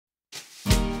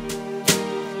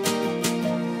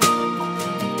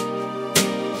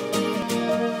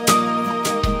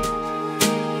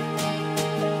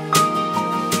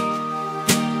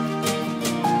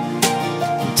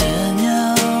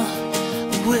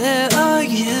where are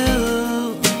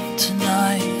you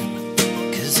tonight?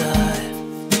 'Cause I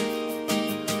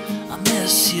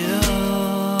miss you.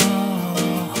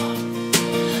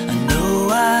 I know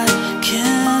I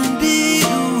can be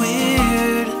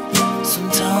weird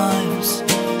sometimes,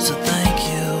 so thank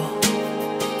you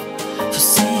for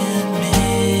seeing me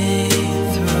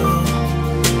through.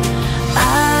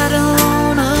 I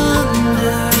don't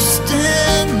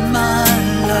understand my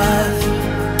life,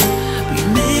 but you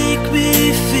make me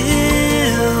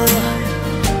feel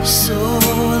so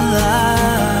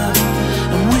alive.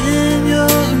 And when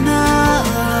you're not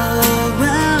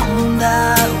around,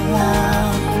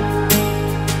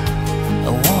 I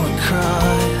wanna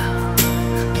cry.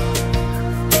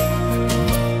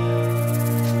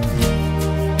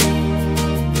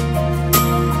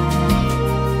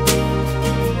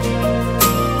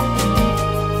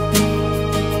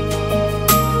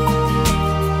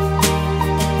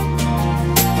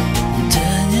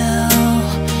 Danielle,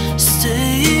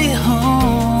 stay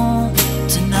home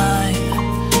tonight,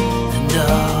 and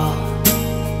I'll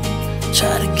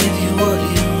try to give you what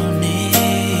you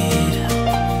need.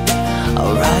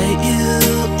 I'll write you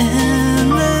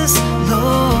endless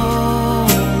lullabies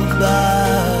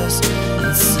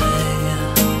and sing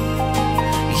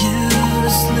you to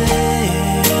sleep.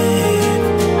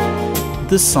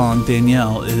 This song,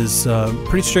 Danielle, is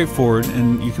pretty straightforward,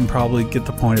 and you can probably get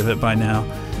the point of it by now.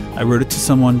 I wrote it to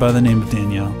someone by the name of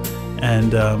Danielle,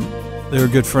 and they were a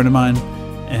good friend of mine,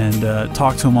 and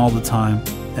talked to him all the time.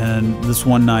 And this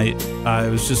one night, I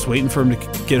was just waiting for him to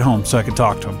get home so I could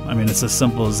talk to him. I mean, it's as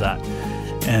simple as that.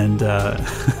 And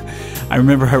I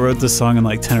remember I wrote this song in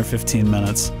like 10 or 15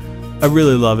 minutes. I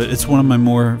really love it. It's one of my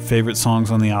more favorite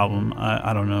songs on the album.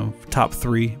 I don't know, top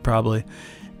 3 probably.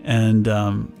 And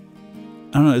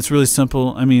I don't know, it's really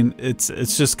simple. I mean, it's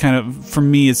just kind of, for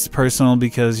me, it's personal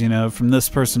because, you know, from this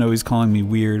person always calling me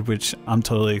weird, which I'm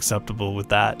totally acceptable with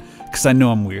that because I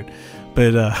know I'm weird.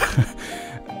 But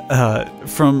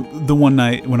from the one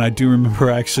night when I do remember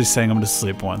actually saying I'm to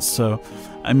sleep once. So,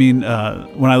 I mean,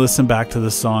 when I listen back to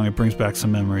this song, it brings back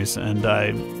some memories, and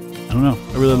I don't know,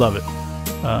 I really love it.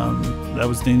 That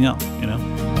was Danielle, you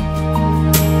know.